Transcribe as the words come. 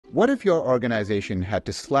What if your organization had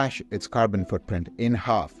to slash its carbon footprint in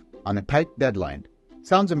half on a tight deadline?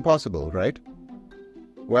 Sounds impossible, right?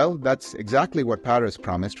 Well, that's exactly what Paris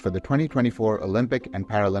promised for the 2024 Olympic and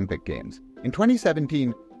Paralympic Games. In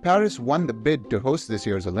 2017, Paris won the bid to host this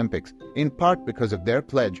year's Olympics, in part because of their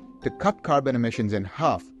pledge to cut carbon emissions in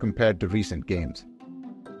half compared to recent games.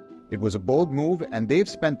 It was a bold move, and they've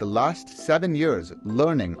spent the last 7 years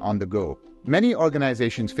learning on the go. Many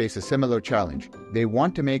organizations face a similar challenge. They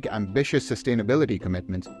want to make ambitious sustainability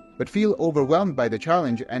commitments, but feel overwhelmed by the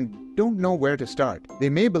challenge and don't know where to start. They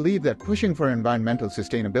may believe that pushing for environmental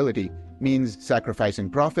sustainability means sacrificing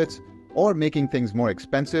profits or making things more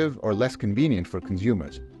expensive or less convenient for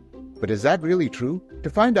consumers. But is that really true? To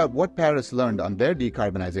find out what Paris learned on their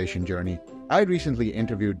decarbonization journey, I recently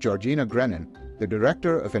interviewed Georgina Grenon, the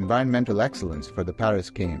Director of Environmental Excellence for the Paris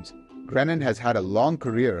Games. Grenon has had a long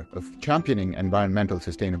career of championing environmental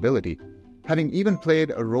sustainability, having even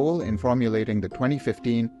played a role in formulating the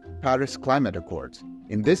 2015 Paris Climate Accords.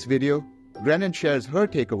 In this video, Grenon shares her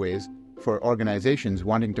takeaways for organizations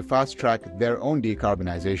wanting to fast-track their own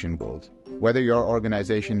decarbonization goals. Whether your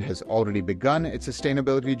organization has already begun its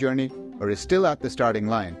sustainability journey or is still at the starting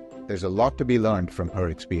line, there's a lot to be learned from her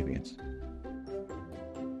experience.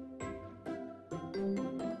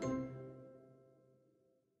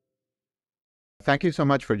 Thank you so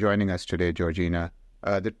much for joining us today, Georgina.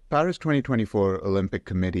 The Paris 2024 Olympic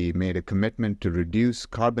Committee made a commitment to reduce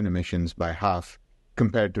carbon emissions by half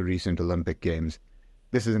compared to recent Olympic Games.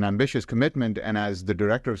 This is an ambitious commitment, and as the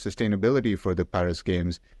Director of Sustainability for the Paris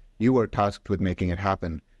Games, you were tasked with making it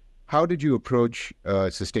happen. How did you approach a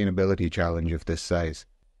sustainability challenge of this size?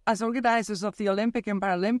 As organizers of the Olympic and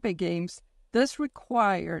Paralympic Games, this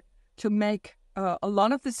required to make a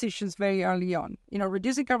lot of decisions very early on.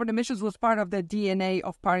 Reducing carbon emissions was part of the DNA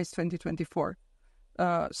of Paris 2024.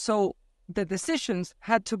 So the decisions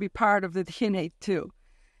had to be part of the DNA too.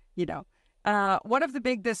 One of the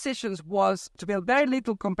big decisions was to build very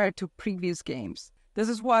little compared to previous games. This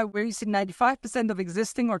is why we're using 95% of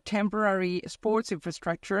existing or temporary sports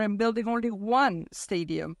infrastructure and building only one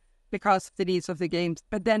stadium because of the needs of the games.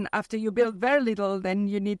 But then after you build very little, then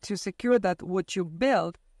you need to secure that what you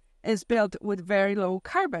build is built with very low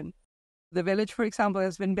carbon. The village, for example,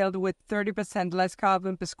 has been built with 30% less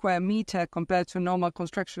carbon per square meter compared to normal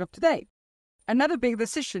construction of today. Another big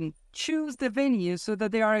decision, choose the venues so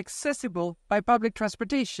that they are accessible by public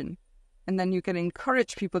transportation. And then you can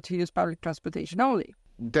encourage people to use public transportation only.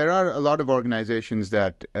 There are a lot of organizations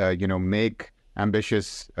that, make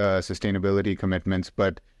ambitious sustainability commitments,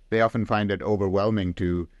 but they often find it overwhelming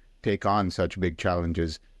to take on such big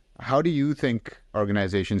challenges. How do you think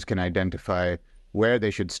organizations can identify where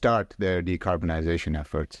they should start their decarbonization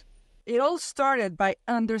efforts? It all started by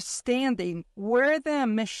understanding where the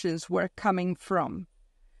emissions were coming from.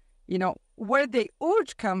 Where they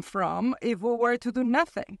would come from if we were to do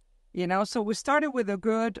nothing. So we started with a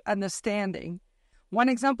good understanding. One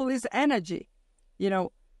example is energy.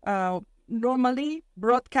 Normally,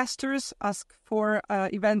 broadcasters ask for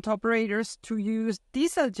event operators to use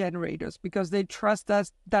diesel generators because they trust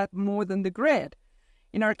us that more than the grid.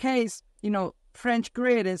 In our case, French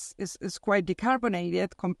grid is quite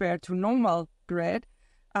decarbonated compared to normal grid.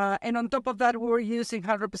 And on top of that, we were using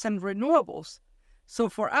 100% renewables. So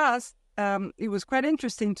for us, it was quite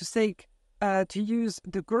interesting to use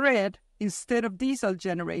the grid instead of diesel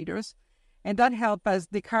generators. And that helped us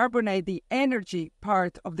decarbonate the energy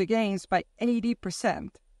part of the games by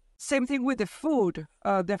 80%. Same thing with the food.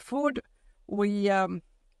 We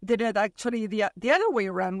did it actually the other way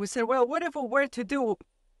around. We said, well, what if we were to do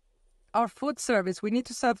our food service? We need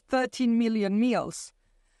to serve 13 million meals.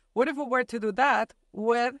 What if we were to do that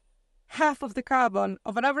with half of the carbon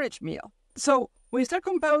of an average meal? So we start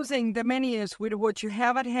composing the menus with what you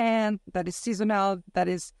have at hand, that is seasonal, that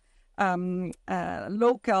is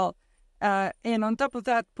local, and on top of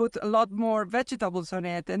that, put a lot more vegetables on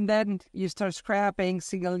it. And then you start scrapping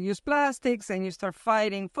single-use plastics and you start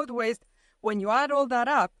fighting food waste. When you add all that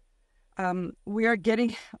up, we are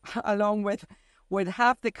getting along with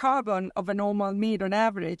half the carbon of a normal meal on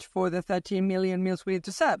average for the 13 million meals we need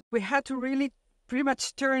to serve. We had to really pretty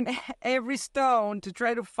much turn every stone to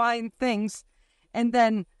try to find things and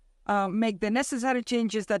then make the necessary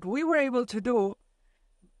changes that we were able to do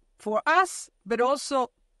for us, but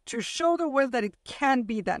also to show the world that it can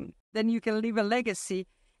be done. Then you can leave a legacy,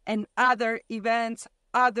 and other events,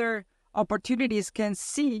 other opportunities can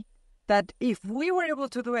see that if we were able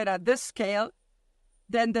to do it at this scale,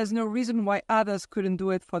 then there's no reason why others couldn't do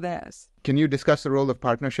it for theirs. Can you discuss the role of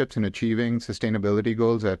partnerships in achieving sustainability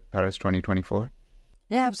goals at Paris 2024?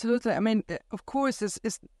 Yeah, absolutely. I mean, of course,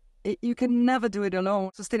 it's you can never do it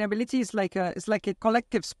alone. Sustainability is like a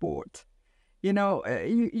collective sport. You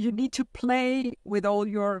need to play with all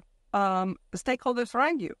your stakeholders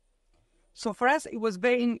around you. So for us, it was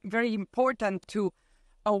very, very important to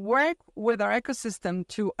work with our ecosystem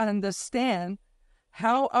to understand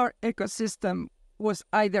how our ecosystem was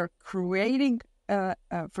either creating,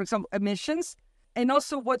 for example, emissions, and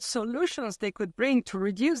also what solutions they could bring to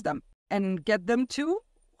reduce them and get them to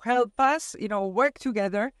help us, work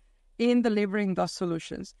together in delivering those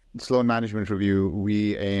solutions. Sloan Management Review,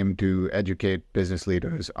 we aim to educate business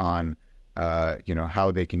leaders on,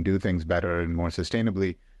 how they can do things better and more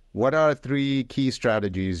sustainably. What are 3 key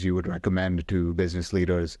strategies you would recommend to business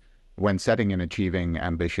leaders when setting and achieving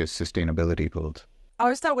ambitious sustainability goals?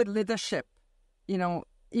 I'll start with leadership.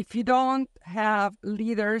 If you don't have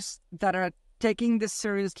leaders that are taking this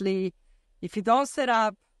seriously, if you don't set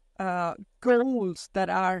up goals that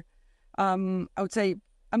are, I would say,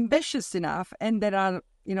 ambitious enough and that are,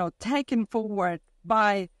 taken forward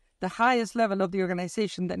by the highest level of the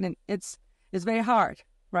organization, then it's very hard,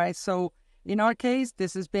 right? So in our case,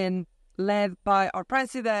 this has been led by our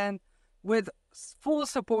president with full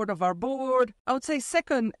support of our board. I would say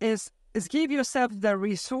second is give yourself the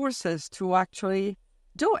resources to actually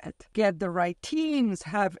do it. Get the right teams,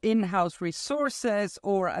 have in-house resources,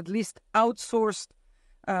 or at least outsourced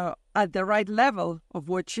at the right level of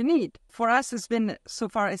what you need. For us, it's been so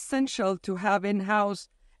far essential to have in-house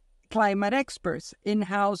climate experts,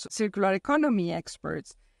 in-house circular economy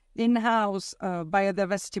experts, in-house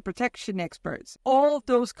biodiversity protection experts. All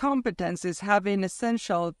those competencies have been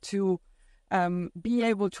essential to be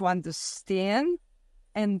able to understand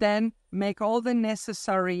and then make all the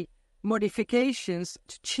necessary modifications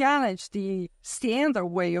to challenge the standard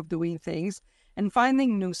way of doing things and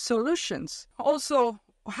finding new solutions. Also,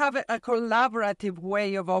 have a collaborative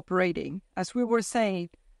way of operating. As we were saying,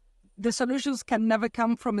 the solutions can never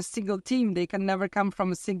come from a single team. They can never come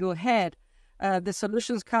from a single head. The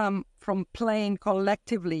solutions come from playing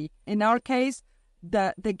collectively. In our case,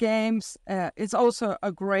 the games is also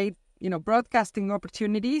a great, broadcasting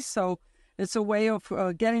opportunity. So it's a way of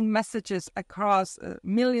getting messages across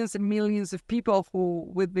millions and millions of people who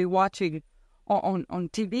would be watching on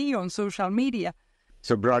TV, on social media.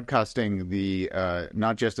 So broadcasting the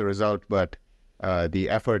not just the result, but the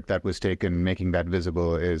effort that was taken, making that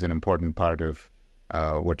visible, is an important part of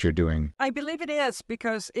what you're doing. I believe it is,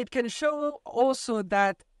 because it can show also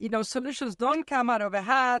that, solutions don't come out of a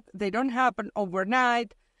hat. They don't happen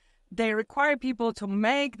overnight. They require people to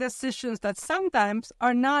make decisions that sometimes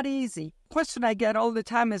are not easy. The question I get all the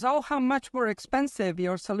time is, how much more expensive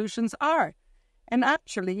your solutions are? And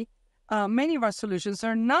actually, many of our solutions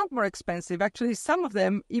are not more expensive. Actually, some of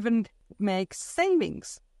them even make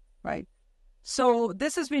savings, right? So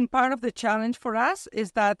this has been part of the challenge for us,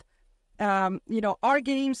 is that, our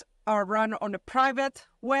games are run on a private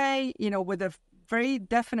way, with a very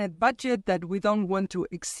definite budget that we don't want to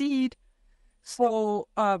exceed. So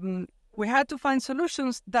we had to find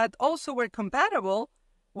solutions that also were compatible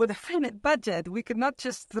with a finite budget. We could not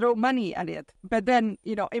just throw money at it. But then,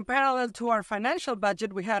 in parallel to our financial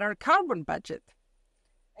budget, we had our carbon budget.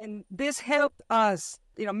 And this helped us,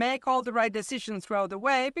 make all the right decisions throughout the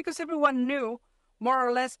way, because everyone knew more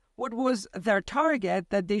or less what was their target,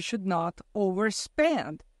 that they should not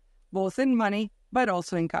overspend, both in money, but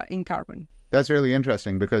also in carbon. That's really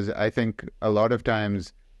interesting, because I think a lot of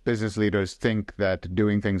times business leaders think that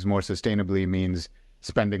doing things more sustainably means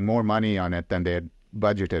spending more money on it than they had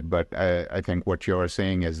budgeted. But I think what you're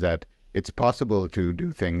saying is that it's possible to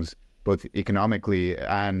do things both economically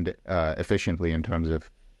and efficiently in terms of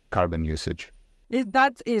carbon usage.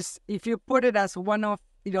 That is, if you put it as one of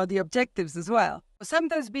the objectives as well.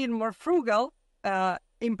 Sometimes being more frugal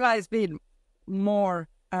implies being more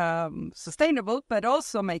sustainable, but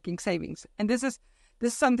also making savings. And this is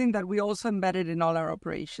something that we also embedded in all our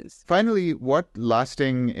operations. Finally, what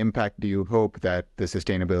lasting impact do you hope that the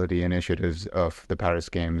sustainability initiatives of the Paris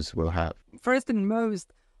Games will have? First and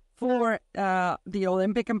most, for the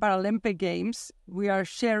Olympic and Paralympic Games, we are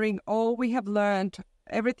sharing all we have learned,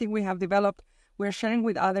 everything we have developed. We're sharing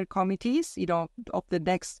with other committees, of the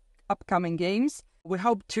next upcoming games. We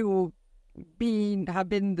hope to have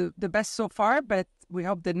been the best so far, but we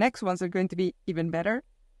hope the next ones are going to be even better.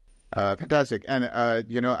 Fantastic. And,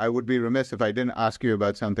 I would be remiss if I didn't ask you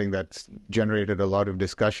about something that's generated a lot of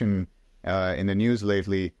discussion in the news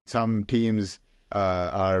lately. Some teams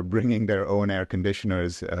are bringing their own air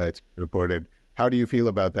conditioners, it's reported. How do you feel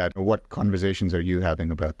about that? What conversations are you having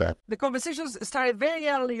about that? The conversations started very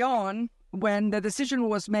early on, when the decision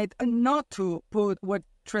was made not to put what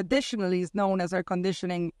traditionally is known as air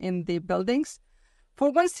conditioning in the buildings.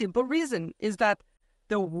 for one simple reason, is that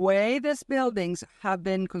the way these buildings have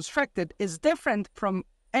been constructed is different from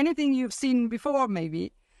anything you've seen before,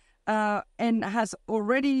 maybe, and has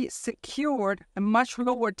already secured a much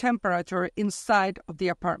lower temperature inside of the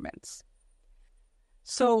apartments.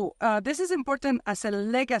 So this is important as a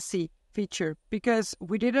legacy feature because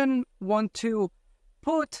we didn't want to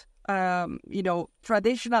put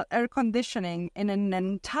traditional air conditioning in an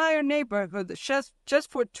entire neighborhood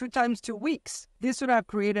just for 2 times 2 weeks. This would have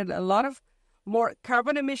created a lot of more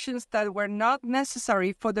carbon emissions that were not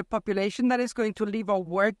necessary for the population that is going to live or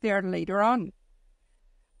work there later on.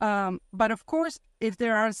 But of course, if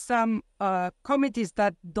there are some committees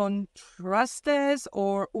that don't trust this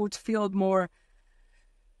or would feel more,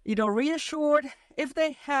 reassured, if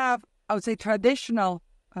they have, I would say, traditional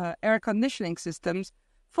air conditioning systems,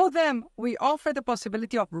 for them, we offer the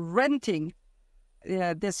possibility of renting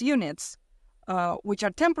these units, which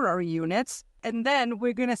are temporary units, and then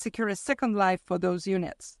we're going to secure a second life for those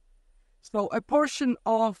units. So a portion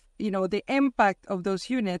of, the impact of those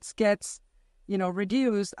units gets,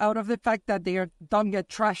 reduced out of the fact that they don't get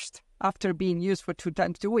trashed after being used for 2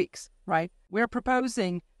 times 2 weeks, right? We're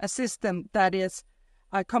proposing a system that is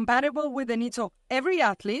compatible with the needs of every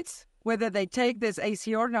athlete, whether they take this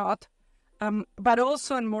AC or not, but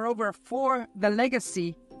also and moreover for the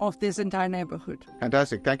legacy of this entire neighborhood.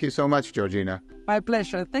 Fantastic. Thank you so much, Georgina. My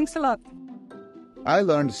pleasure. Thanks a lot. I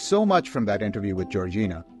learned so much from that interview with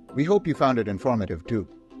Georgina. We hope you found it informative too.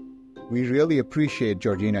 We really appreciate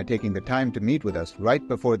Georgina taking the time to meet with us right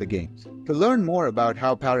before the Games. To learn more about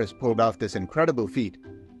how Paris pulled off this incredible feat,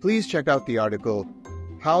 please check out the article,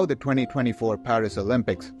 How the 2024 Paris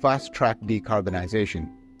Olympics Fast-Tracked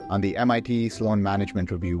Decarbonization, on the MIT Sloan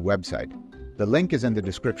Management Review website. The link is in the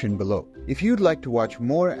description below. If you'd like to watch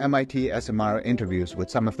more MIT SMR interviews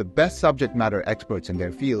with some of the best subject matter experts in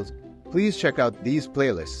their fields, please check out these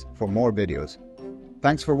playlists for more videos.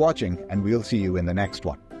 Thanks for watching, and we'll see you in the next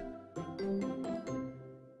one.